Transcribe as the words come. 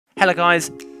Hello guys,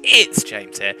 it's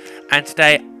James here, and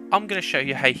today I'm going to show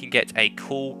you how you can get a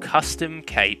cool custom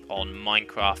cape on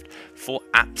Minecraft for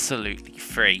absolutely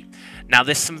free. Now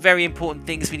there's some very important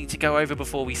things we need to go over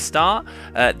before we start.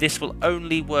 This will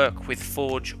only work with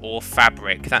Forge or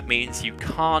Fabric. That means you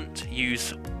can't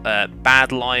use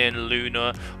BADLION,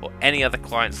 LUNAR or any other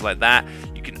clients like that.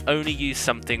 You can only use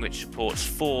something which supports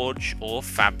Forge or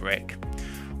Fabric.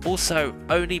 Also,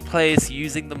 only players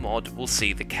using the mod will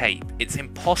see the cape. It's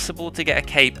impossible to get a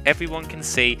cape everyone can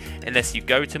see unless you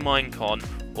go to MINECON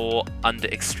or under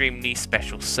extremely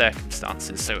special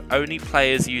circumstances. So only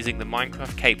players using the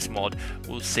MinecraftCapes mod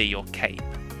will see your cape.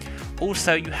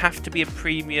 Also, you have to be a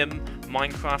premium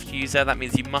Minecraft user. That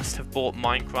means you must have bought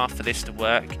Minecraft for this to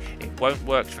work. It won't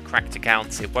work for cracked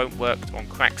accounts, it won't work on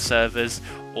cracked servers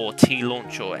or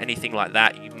T-Launch or anything like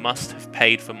that. You must have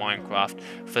paid for Minecraft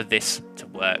for this to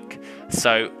work.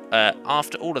 So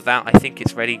after all of that, I think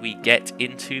it's ready. We get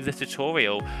into the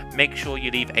tutorial. Make sure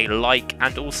you leave a like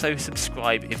and also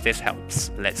subscribe if this helps.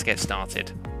 Let's get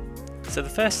started. So the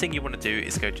first thing you want to do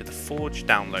is go to the Forge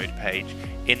download page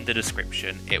in the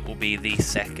description. It will be the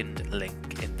second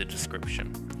link in the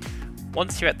description.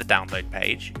 Once you're at the download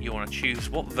page, you want to choose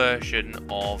what version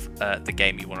of the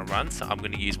game you want to run. So I'm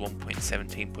going to use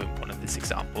 1.17.1 in this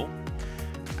example.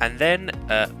 And then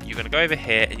you're going to go over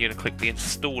here and you're going to click the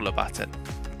installer button.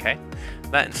 Okay,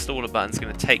 that installer button is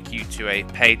going to take you to a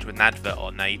page with an advert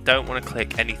on. Now you don't want to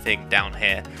click anything down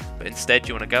here, but instead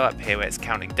you want to go up here where it's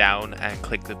counting down and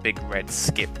click the big red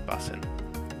skip button.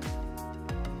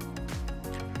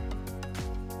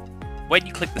 When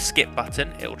you click the skip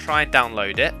button, it will try and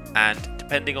download it, and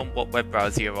depending on what web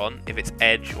browser you're on, if it's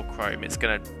Edge or Chrome, it's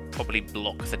going to probably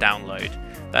block the download.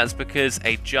 That's because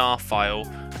a jar file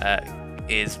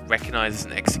is recognized as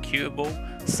an executable,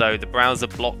 so the browser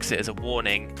blocks it as a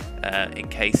warning in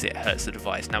case it hurts the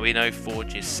device. Now we know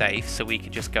Forge is safe, so we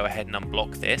can just go ahead and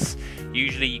unblock this.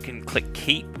 Usually you can click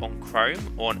keep on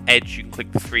Chrome, or on Edge you can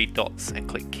click the three dots and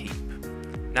click keep.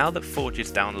 Now that Forge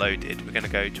is downloaded, we're going to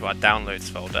go to our downloads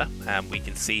folder, and we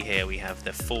can see here we have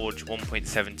the Forge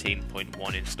 1.17.1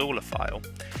 installer file.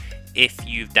 If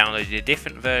you've downloaded a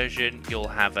different version, you'll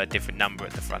have a different number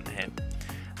at the front here.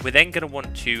 We're then going to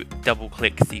want to double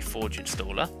click the Forge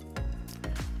installer,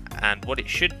 and what it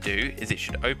should do is it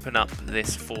should open up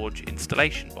this Forge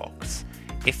installation box.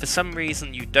 If for some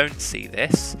reason you don't see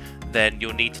this, then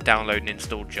you'll need to download and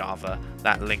install Java.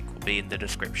 That link will be in the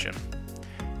description.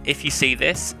 If you see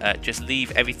this, just leave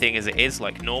everything as it is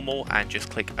like normal and just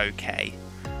click OK.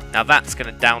 Now that's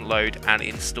going to download and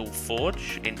install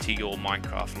Forge into your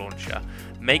Minecraft launcher.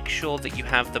 Make sure that you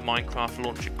have the Minecraft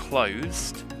launcher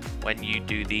closed when you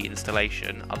do the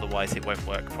installation, otherwise it won't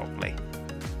work properly.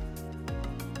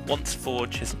 Once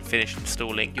Forge has finished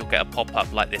installing, you'll get a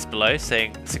pop-up like this below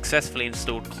saying successfully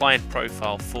installed client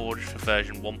profile Forge for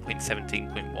version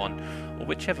 1.17.1 or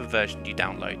whichever version you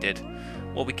downloaded.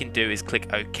 What we can do is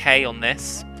click OK on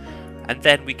this, and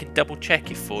then we can double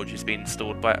check if Forge has been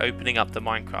installed by opening up the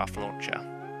Minecraft launcher.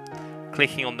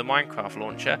 Clicking on the Minecraft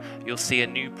launcher, you'll see a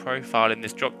new profile in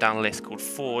this drop down list called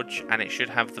Forge, and it should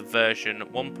have the version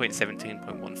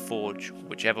 1.17.1 Forge,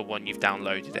 whichever one you've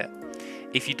downloaded it.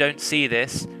 If you don't see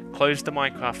this, close the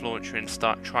Minecraft launcher and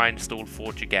try and install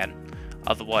Forge again.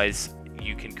 Otherwise,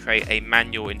 you can create a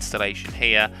manual installation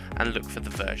here and look for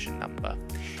the version number.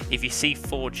 If you see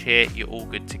Forge here, you're all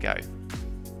good to go.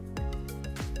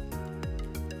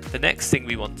 The next thing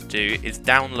we want to do is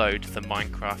download the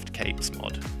MinecraftCapes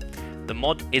mod. The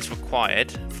mod is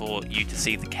required for you to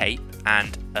see the cape,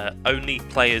 and only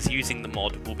players using the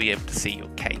mod will be able to see your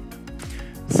cape.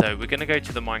 So we're going to go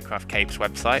to the MinecraftCapes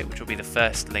website, which will be the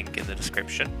first link in the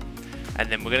description, and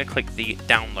then we're going to click the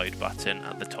download button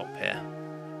at the top here.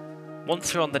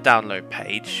 Once we're on the download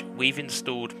page, we've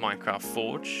installed Minecraft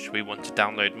Forge. We want to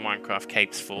download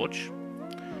MinecraftCapes Forge.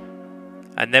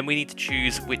 And then we need to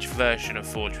choose which version of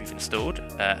Forge we've installed.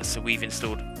 So we've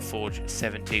installed Forge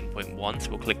 17.1, so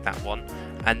we'll click that one.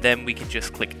 And then we can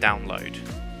just click download.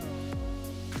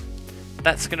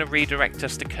 That's going to redirect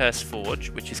us to Curse Forge,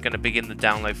 which is going to begin the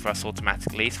download for us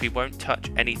automatically, so we won't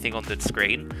touch anything on the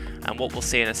screen. And what we'll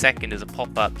see in a second is a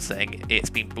pop-up saying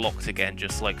it's been blocked again,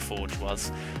 just like Forge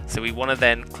was. So we want to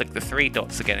then click the three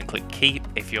dots again and click keep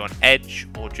if you're on Edge,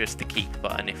 or just the keep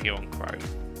button if you're on Chrome.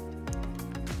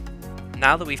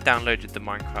 Now that we've downloaded the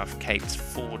MinecraftCapes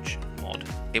Forge mod,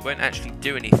 it won't actually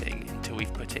do anything until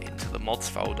we've put it into the mods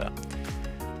folder.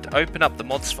 To open up the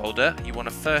mods folder, you want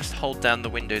to first hold down the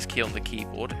Windows key on the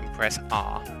keyboard and press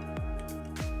R.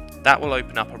 That will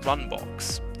open up a run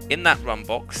box. In that run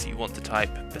box, you want to type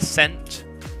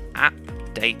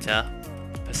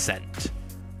 %appdata%,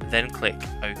 then click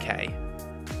OK.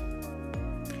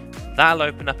 That'll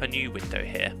open up a new window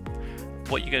here.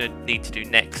 What you're going to need to do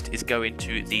next is go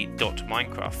into the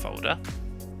 .minecraft folder,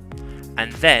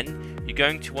 and then you're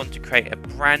going to want to create a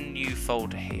brand new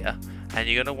folder here, and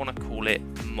you're going to want to call it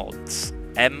mods,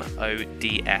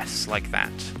 M-O-D-S, like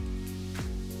that.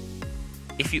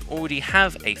 If you already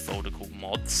have a folder called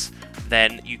mods,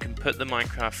 then you can put the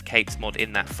MinecraftCapes mod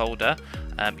in that folder.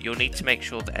 You'll need to make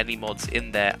sure that any mods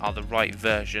in there are the right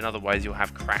version, otherwise you'll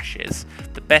have crashes.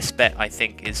 The best bet, I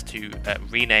think, is to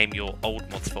rename your old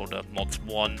mods folder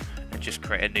mods1 and just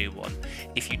create a new one.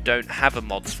 If you don't have a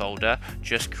mods folder,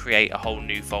 just create a whole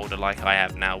new folder like I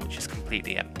have now, which is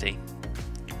completely empty.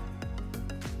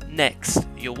 Next,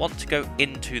 you'll want to go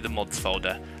into the mods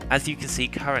folder. As you can see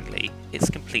currently, it's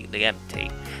completely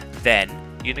empty. Then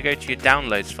you're going to go to your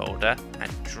downloads folder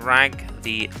and drag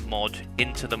the mod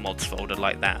into the mods folder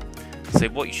like that. So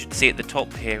what you should see at the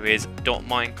top here is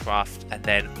 .minecraft and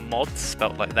then mods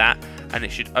spelt like that, and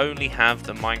it should only have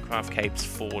the MinecraftCapes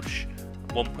Forge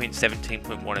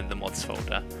 1.17.1 in the mods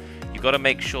folder. You've got to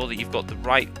make sure that you've got the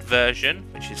right version,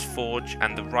 which is Forge,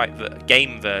 and the right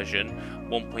game version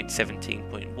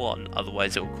 1.17.1,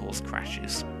 otherwise it will cause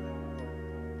crashes.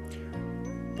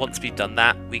 Once we've done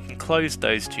that, we can close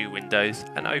those two windows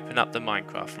and open up the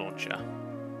Minecraft launcher.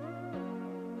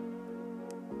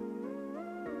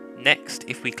 Next,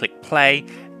 if we click play,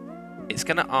 it's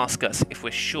going to ask us if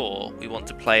we're sure we want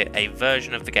to play a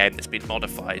version of the game that's been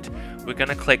modified. We're going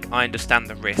to click I understand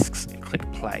the risks and click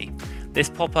play. This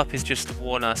pop-up is just to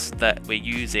warn us that we're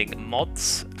using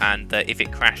mods and that if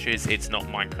it crashes, it's not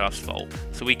Minecraft's fault.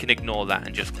 So we can ignore that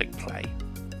and just click play.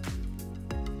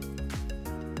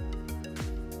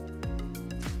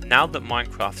 Now that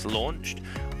Minecraft's launched,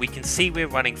 we can see we're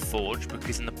running Forge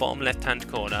because in the bottom left hand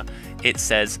corner it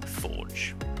says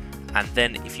Forge. And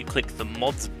then if you click the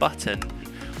mods button,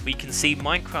 we can see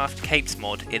MinecraftCapes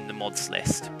mod in the mods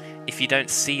list. If you don't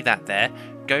see that there,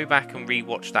 go back and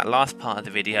re-watch that last part of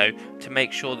the video to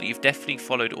make sure that you've definitely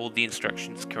followed all the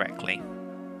instructions correctly.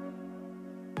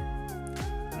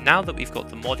 Now that we've got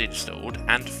the mod installed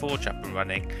and Forge up and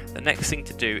running, the next thing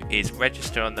to do is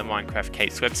register on the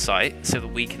MinecraftCapes website so that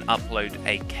we can upload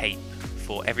a cape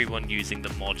for everyone using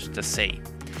the mod to see.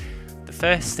 The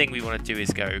first thing we want to do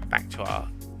is go back to our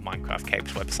MinecraftCapes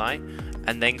website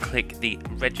and then click the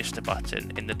register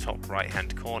button in the top right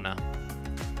hand corner.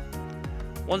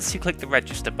 Once you click the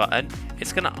register button,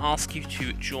 it's going to ask you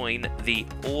to join the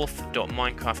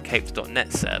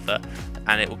auth.minecraftcapes.net server,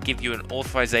 and it will give you an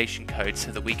authorization code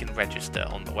so that we can register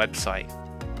on the website.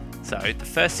 So the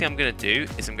first thing I'm going to do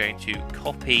is I'm going to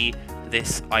copy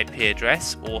this IP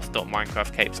address,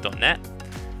 auth.minecraftcapes.net.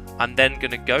 I'm then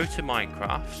going to go to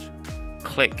Minecraft,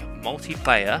 click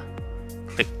multiplayer,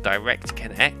 click direct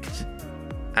connect,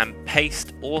 and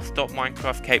paste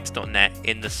auth.minecraftcapes.net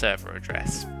in the server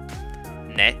address.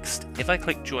 Next, if I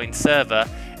click join server,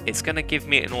 it's going to give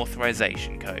me an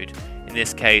authorization code, in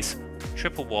this case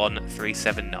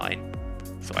 111379,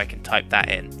 so I can type that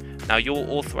in. Now your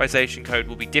authorization code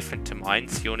will be different to mine,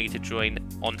 so you'll need to join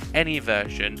on any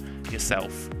version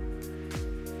yourself.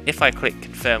 If I click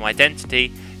confirm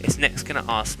identity, it's next going to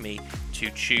ask me to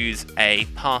choose a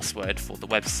password for the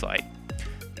website.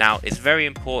 Now it's very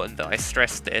important that I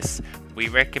stress this, we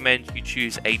recommend you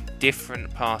choose a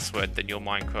different password than your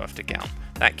Minecraft account.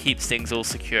 That keeps things all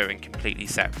secure and completely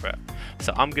separate.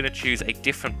 So I'm going to choose a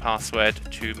different password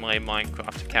to my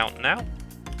Minecraft account now.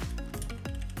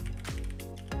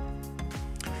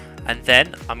 And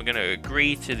then I'm going to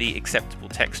agree to the acceptable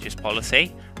textures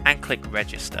policy and click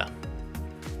register.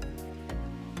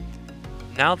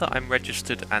 Now that I'm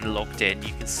registered and logged in,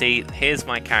 you can see here's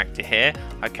my character here.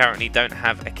 I currently don't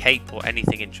have a cape or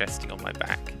anything interesting on my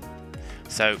back.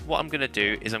 So what I'm going to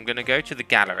do is I'm going to go to the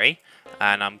gallery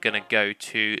and I'm going to go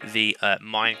to the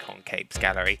MINECON Capes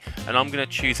gallery, and I'm going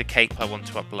to choose a cape I want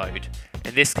to upload.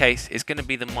 In this case, it's going to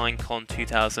be the MINECON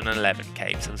 2011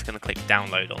 cape, so I'm just going to click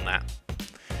download on that.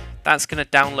 That's going to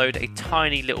download a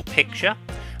tiny little picture.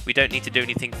 We don't need to do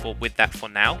anything with that for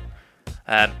now,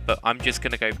 but I'm just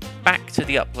going to go back to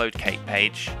the upload cape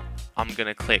page. I'm going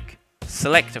to click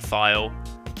select a file,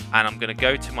 and I'm going to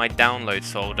go to my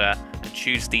downloads folder and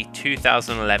choose the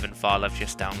 2011 file I've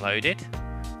just downloaded.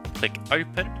 Click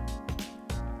open,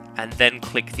 and then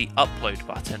click the upload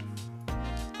button.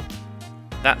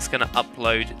 That's going to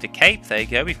upload the cape. There you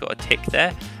go, we've got a tick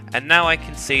there, and now I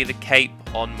can see the cape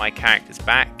on my character's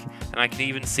back, and I can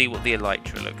even see what the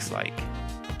elytra looks like.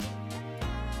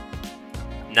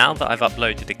 Now that I've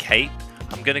uploaded a cape,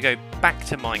 I'm going to go back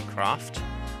to Minecraft,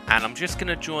 and I'm just going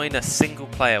to join a single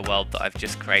player world that I've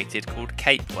just created called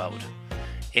Cape World.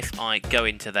 If I go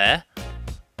into there,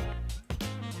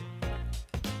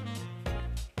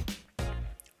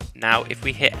 Now if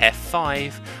we hit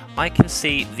F5, I can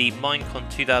see the MINECON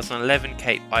 2011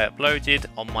 cape I uploaded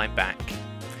on my back.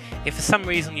 If for some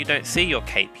reason you don't see your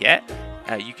cape yet,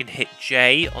 you can hit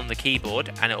J on the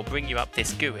keyboard and it will bring you up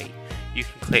this GUI. You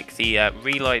can click the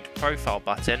reload profile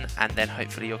button and then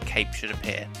hopefully your cape should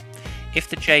appear. If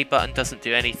the J button doesn't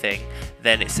do anything,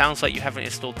 then it sounds like you haven't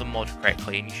installed the mod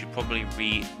correctly and you should probably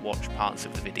re-watch parts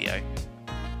of the video.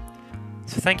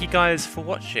 So thank you guys for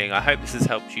watching. I hope this has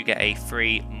helped you get a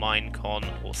free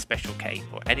MINECON or special cape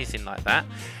or anything like that.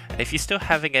 If you're still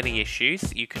having any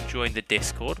issues, you can join the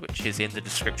Discord, which is in the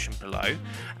description below,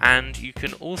 and you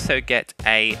can also get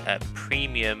a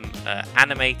premium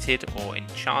animated or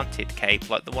enchanted cape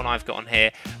like the one I've got on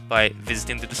here by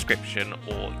visiting the description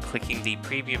or clicking the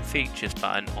premium features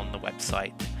button on the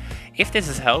website. If this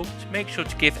has helped, make sure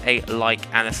to give a like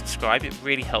and a subscribe, it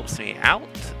really helps me out.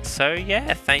 So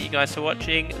yeah, thank you guys for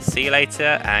watching, see you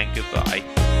later and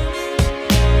goodbye.